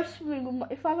I go swimming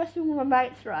with my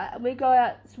mates, right, and we go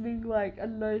out swimming, like, I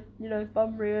don't know, you know,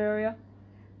 Bunbury area,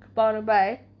 Cabana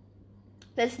Bay,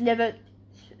 there's never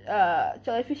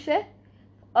jellyfish there.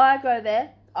 I go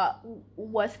there, I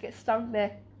always get stung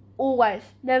there. Always.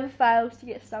 Never fails to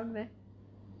get stung there.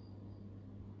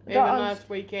 Even last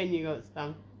weekend you got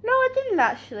stung. No, I didn't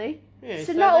actually. Yeah,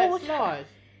 so not that's lies.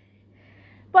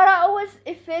 But I always,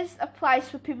 if there's a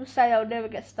place where people say they'll never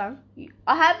get stung,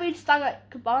 I have been stung at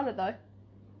Cabana though.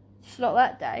 It's not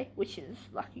that day, which is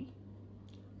lucky.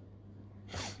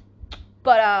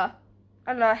 But I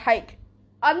don't know, I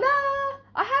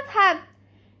have had,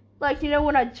 like, you know,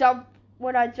 when I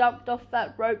jumped off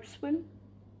that rope swing.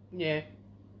 Yeah.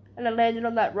 And I landed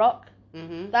on that rock.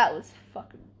 Mhm. That was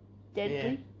fucking deadly.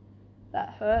 Yeah. That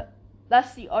hurt.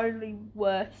 That's the only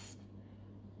worst,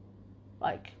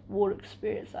 like, water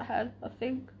experience I had, I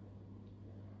think.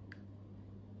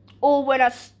 Or when I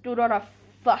stood on a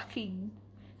fucking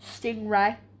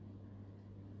stingray.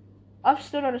 I've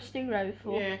stood on a stingray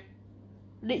before. Yeah.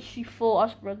 Literally thought I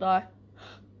was gonna die.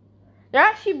 They're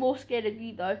actually more scared of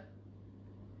me though.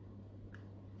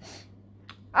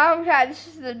 Okay, this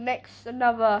is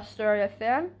another story I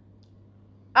found.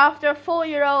 After a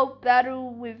 4-year-old battle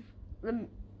with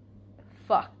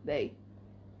how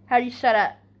do you say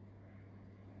that?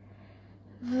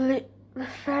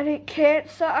 Lymphatic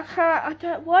cancer. Why do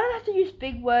I have to use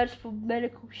big words for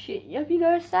medical shit? Have you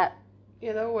noticed that?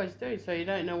 Yeah, they always do, so you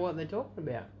don't know what they're talking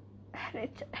about.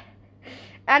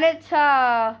 And it's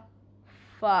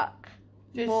fuck.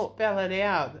 Just spell it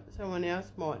out. Someone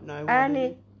else might know what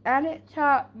And it's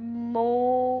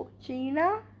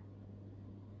Moorgina.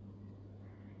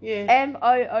 Yeah.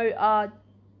 Moorgina.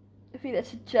 I think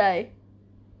that's a Jani.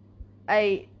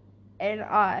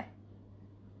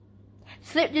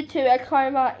 Slipped into a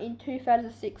coma in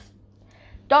 2006.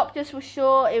 Doctors were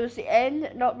sure it was the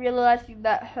end, not realizing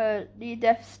that her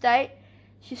near-death state,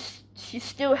 she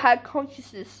still had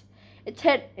consciousness.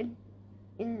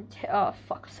 Oh,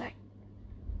 fuck's sake.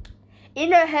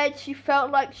 In her head, she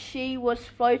felt like she was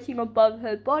floating above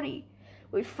her body,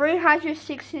 with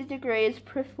 360 degrees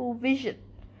peripheral vision.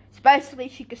 So basically,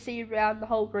 she could see around the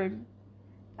whole room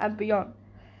and beyond.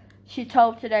 She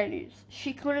told Today News.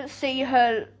 She couldn't see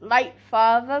her late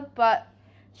father, but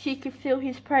she could feel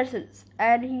his presence,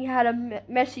 and he had a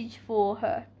message for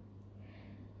her.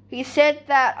 He said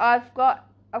that I've got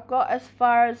as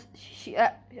far as she.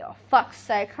 Oh, fuck's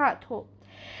sake, I can't talk.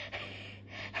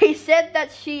 He said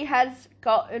that she has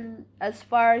gotten as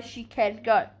far as she can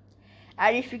go,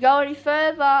 and if you go any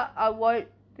further,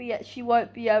 she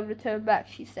won't be able to turn back.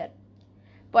 She said,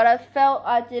 but I felt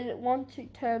I didn't want to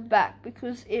turn back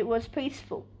because it was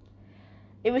peaceful.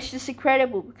 It was just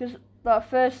incredible because the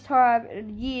first time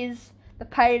in years the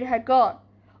pain had gone,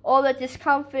 all the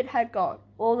discomfort had gone,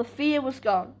 all the fear was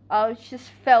gone. I just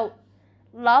felt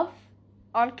love,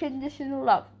 unconditional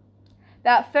love.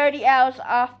 About 30 hours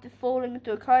after falling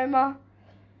into a coma,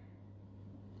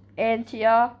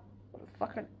 Antia, I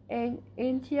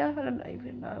don't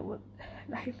even know what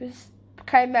her name is,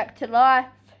 came back to life,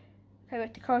 came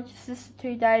back to consciousness.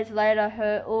 2 days later,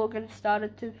 her organs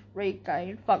started to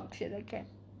regain function again,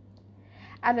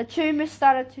 and the tumour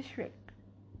started to shrink.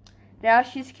 Now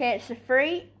she's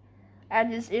cancer-free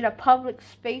and is in a public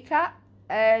speaker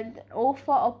and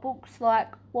author of books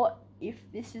like What If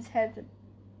This Is Heaven?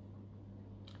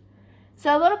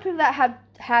 So a lot of people that have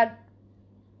had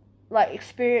like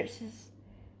experiences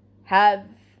have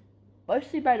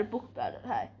mostly made a book about it,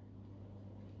 hey?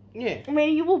 Yeah. I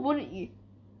mean, you would, wouldn't you?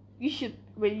 You should,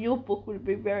 I mean, your book would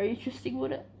be very interesting,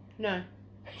 wouldn't it? No.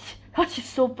 I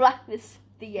just saw blackness,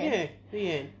 the end. Yeah,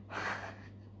 the end.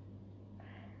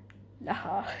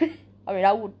 Nah. I mean,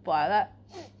 I wouldn't buy that.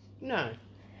 No.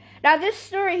 Now, this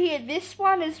story here, this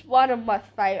one is one of my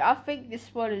favourite. I think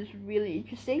this one is really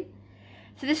interesting.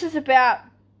 So this is about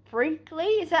Brinkley.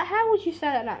 Is that, how would you say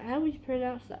that now? How would you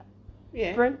pronounce that?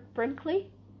 Yeah.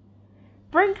 Brinkley?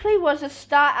 Brinkley was a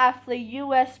star athlete,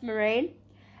 US Marine,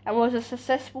 and was a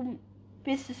successful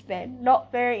businessman,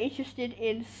 not very interested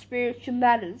in spiritual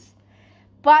matters.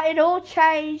 But that all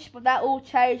changed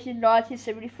in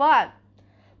 1975,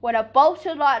 when a bolt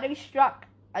of lightning struck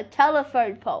a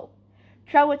telephone pole,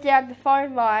 travelled down the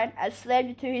phone line and slammed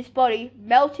into his body,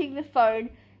 melting the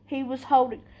phone he was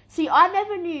holding. See, I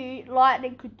never knew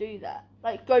lightning could do that,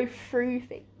 like go through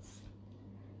things.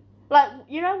 Like,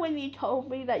 you know when you told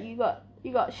me that you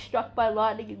got struck by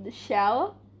lightning in the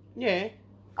shower? Yeah.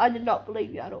 I did not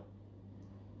believe you at all.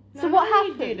 No, So what no,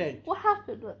 happened? You didn't. What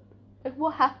happened? Like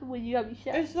what happened when you have your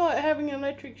shower? It's like having an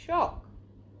electric shock.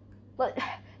 Like,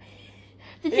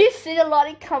 did you see the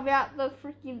lightning come out the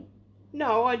freaking?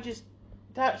 No, I just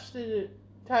touched the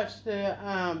tap.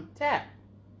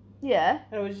 Yeah.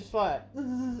 And it was just like.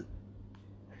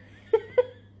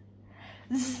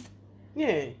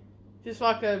 Yeah. Just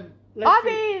like a. I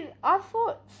mean, I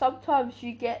thought sometimes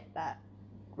you get that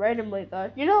randomly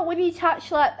though. You know when you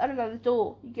touch like, I don't know, the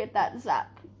door, you get that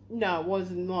zap. No, it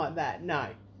wasn't like that. No.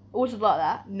 It wasn't like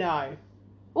that. No.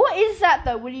 What is that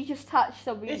though? When you just touch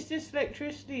something? It's just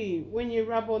electricity when you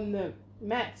rub on the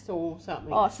mats or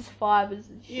something. Oh, it's just fibers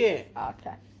and shit. Yeah. Oh,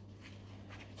 okay.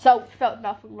 So it felt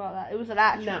nothing like that. It was an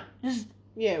actual. No. Just.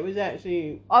 Yeah, it was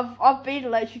actually. I've been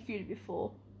electrocuted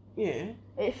before. Yeah.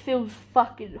 It feels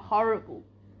fucking horrible.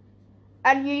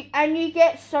 And you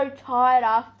get so tired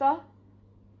after,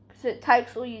 because it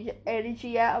takes all your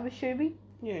energy out, I'm assuming.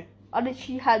 Yeah. I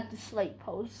literally had to sleep.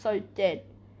 I was so dead.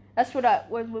 That's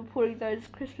when we're putting those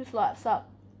Christmas lights up,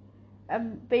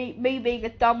 and me being a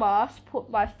dumbass,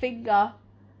 put my finger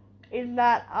in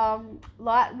that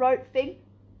light rope thing.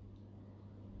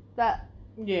 That.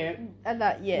 Yeah. And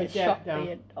that, yeah, it shocked down.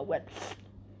 me, and I went,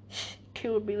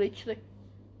 killed me literally.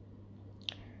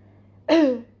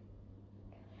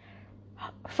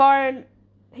 Phone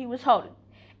he was holding.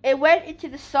 It went into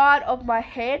the side of my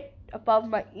head, above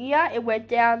my ear. It went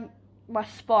down my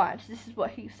spine. So this is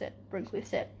what he said, Brinkley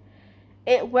said.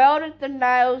 It welded the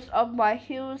nails of my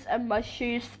heels and my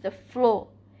shoes to the floor.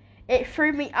 It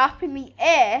threw me up in the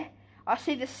air. I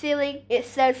see the ceiling. It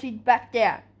sends me back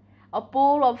down. A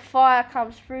ball of fire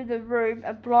comes through the room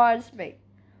and blinds me.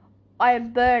 I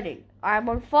am burning. I am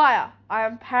on fire. I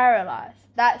am paralyzed.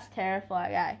 That's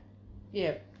terrifying, eh?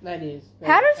 Yeah, that is.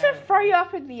 How does it throw you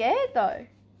up in the air, though?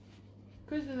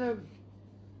 Because of the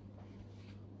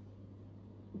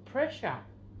pressure.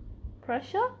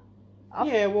 Pressure?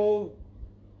 Yeah, well,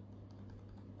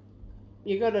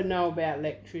 you got to know about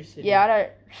electricity. Yeah,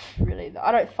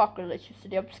 I don't fuck with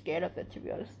electricity. I'm scared of it, to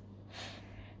be honest.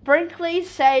 Brinkley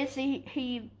says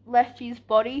he left his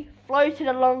body floated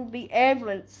along the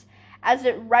ambulance as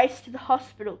it raced to the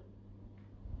hospital,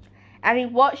 and he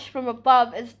watched from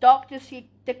above as doctors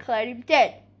declared him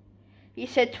dead. He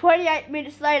said 28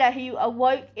 minutes later he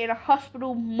awoke in a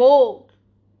hospital morgue.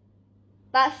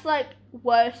 That's like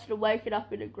worse than waking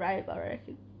up in a grave, I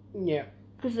reckon. Yeah.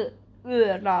 Because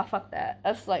nah, fuck that.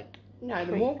 That's like... No,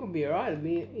 the morgue would be alright.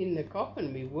 In the coffin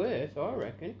would be worse, I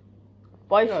reckon.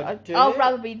 Both. I'd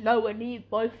rather be nowhere near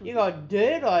both of them. You got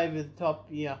dirt over the top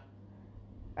of you.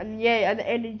 And yeah, and the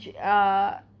energy,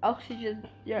 oxygen,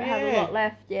 you don't have a lot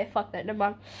left. Yeah, fuck that, never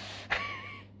mind.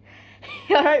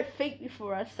 I don't think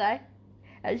before I say,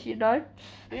 as you know.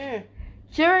 Yeah.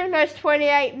 During those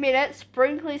 28 minutes,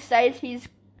 Brinkley says his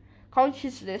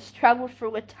consciousness travelled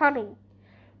through a tunnel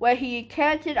where he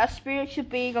encountered a spiritual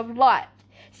being of light.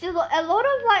 See, a lot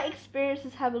of like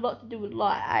experiences have a lot to do with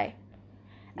light, eh?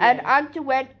 Yeah. And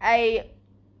underwent a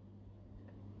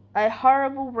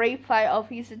horrible replay of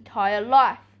his entire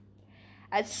life,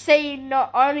 and seen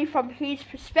not only from his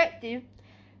perspective,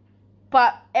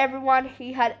 but everyone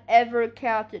he had ever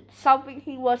encountered, something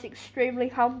he was extremely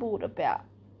humbled about.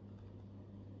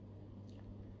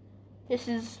 This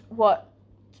is what,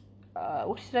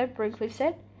 what's his name, Brinkley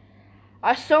said.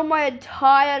 I saw my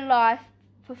entire life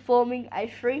performing a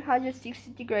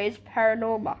 360 degrees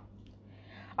paranormal.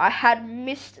 I had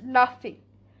missed nothing.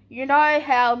 You know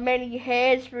how many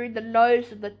hairs through the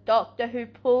nose of the doctor who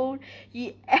pulled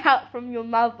you out from your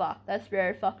mother? That's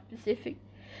very fucking specific.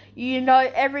 You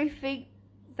know everything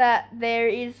that there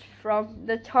is from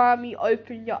the time you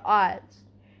open your eyes.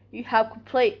 You have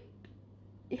complete,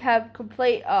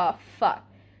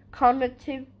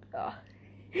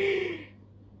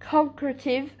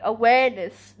 cognitive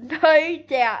awareness. No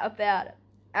doubt about it.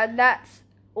 And that's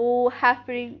all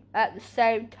happening at the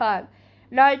same time.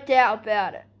 No doubt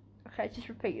about it. Okay, just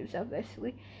repeat yourself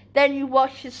basically. Then you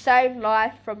watch the same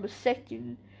life from a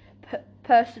second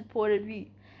person point of view,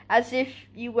 as if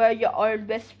you were your own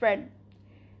best friend.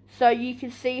 So you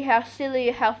can see how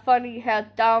silly, how funny, how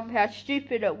dumb, how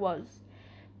stupid it was.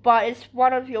 But it's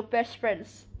one of your best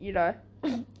friends, you know.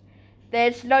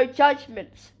 There's no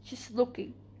judgments, just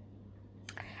looking.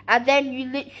 And then you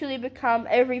literally become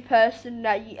every person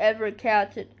that you ever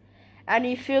encountered. And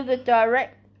you feel the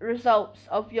direct results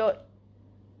of your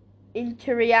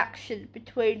interaction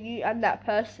between you and that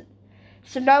person.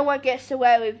 So no one gets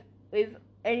away with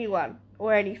anyone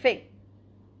or anything.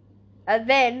 And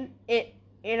then,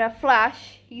 in a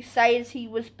flash, he says he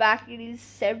was back in his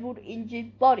severed,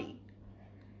 injured body.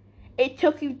 It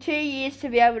took him 2 years to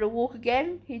be able to walk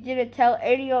again. He didn't tell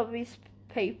any of his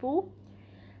people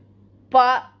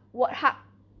but what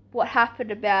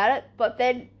happened about it. But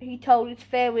then he told his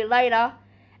family later,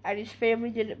 and his family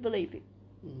didn't believe him.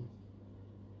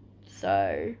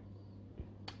 So,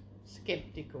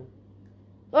 skeptical.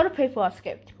 A lot of people are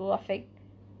skeptical, I think.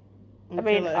 I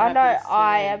mean, I know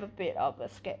I am a bit of a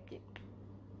skeptic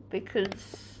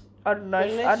because, I don't know,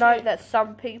 I know that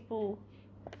some people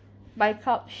make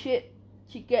up shit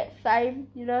to get fame,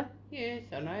 you know? Yes,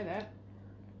 I know that.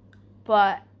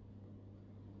 But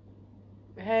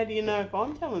how do you know if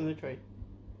I'm telling the truth?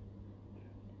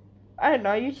 I don't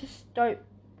know, you just don't,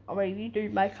 I mean, you do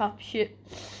make up shit.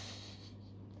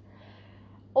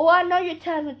 Oh, I know you're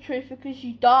telling the truth because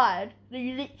you died.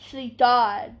 You literally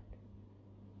died.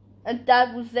 And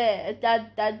Dad was there. And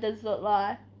Dad does not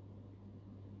lie.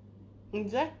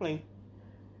 Exactly.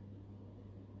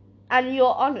 And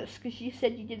you're honest because you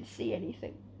said you didn't see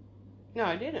anything. No,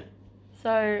 I didn't.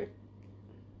 So,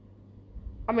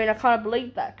 I mean, I kind of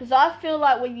believe that because I feel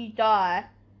like when you die,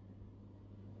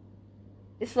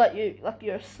 it's like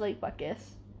you're asleep, I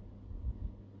guess.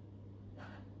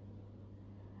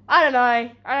 I don't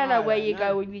know. I don't know where you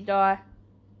go when you die.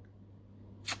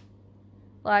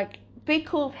 Like, be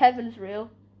cool if heaven's real.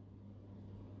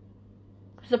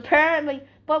 Because apparently,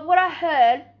 but what I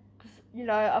heard, because, you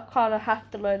know, I kind of have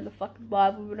to learn the fucking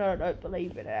Bible, but I don't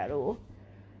believe in it at all.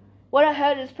 What I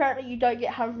heard is apparently you don't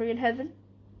get hungry in heaven.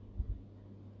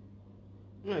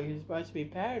 No, you're supposed to be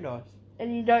paradise.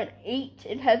 And you don't eat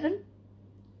in heaven.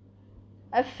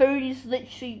 And food is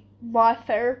literally my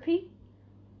therapy.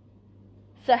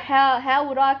 So how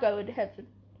would I go into heaven?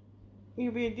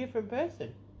 You'll be a different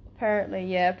person. Apparently,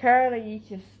 yeah. Apparently you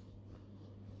just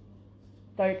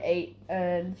don't eat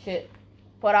and shit.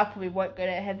 But I probably won't go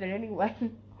to heaven anyway.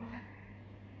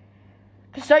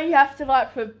 Because don't you have to, like,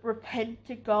 repent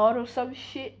to God or some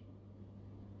shit?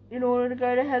 in order to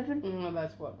go to heaven.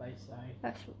 That's what they say.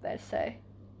 That's what they say.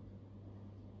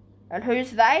 And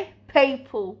who's they?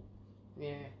 People.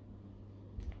 Yeah.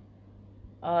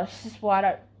 This is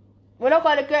why we're not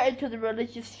going to get into the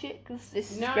religious shit because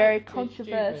this is very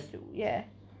controversial. Stupid. Yeah.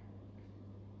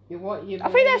 What you I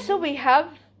think that's all we have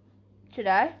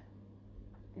today.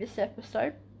 This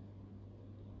episode.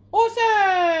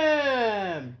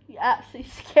 Awesome! You absolutely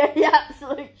scared the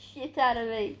absolute shit out of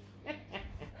me.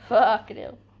 Fucking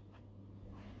hell.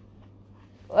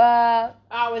 Oh,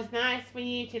 it was nice for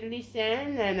you to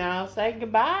listen, and I'll say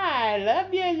goodbye.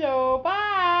 Love you, though.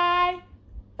 Bye.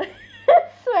 I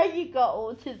swear you got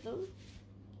autism.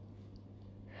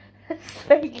 I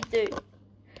swear you do.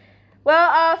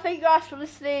 Well, thank you guys for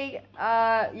listening.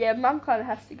 Yeah, Mum kind of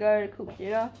has to go to cook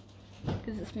dinner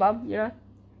because it's Mum, you know.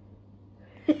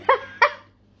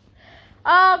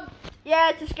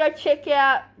 Yeah, just go check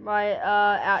out my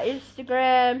our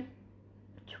Instagram,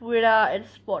 Twitter, and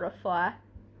Spotify,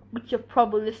 which you're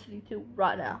probably listening to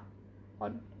right now.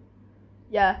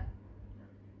 Yeah.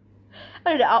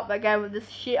 I need to up my game with this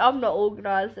shit. I'm not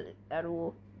organised at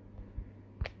all.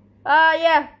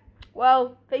 Yeah.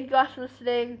 Well, thank you guys for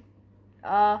listening.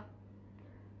 Yeah.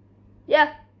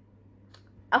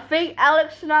 I think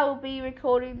Alex and I will be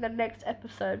recording the next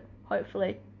episode,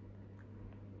 hopefully.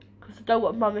 Because I don't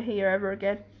want Mum to hear ever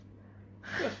again.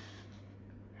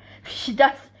 You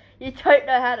don't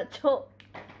know how to talk.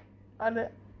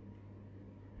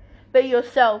 Be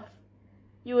yourself.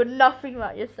 You are nothing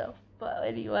like yourself. But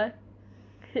anyway.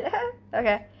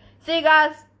 Okay. See you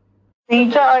guys.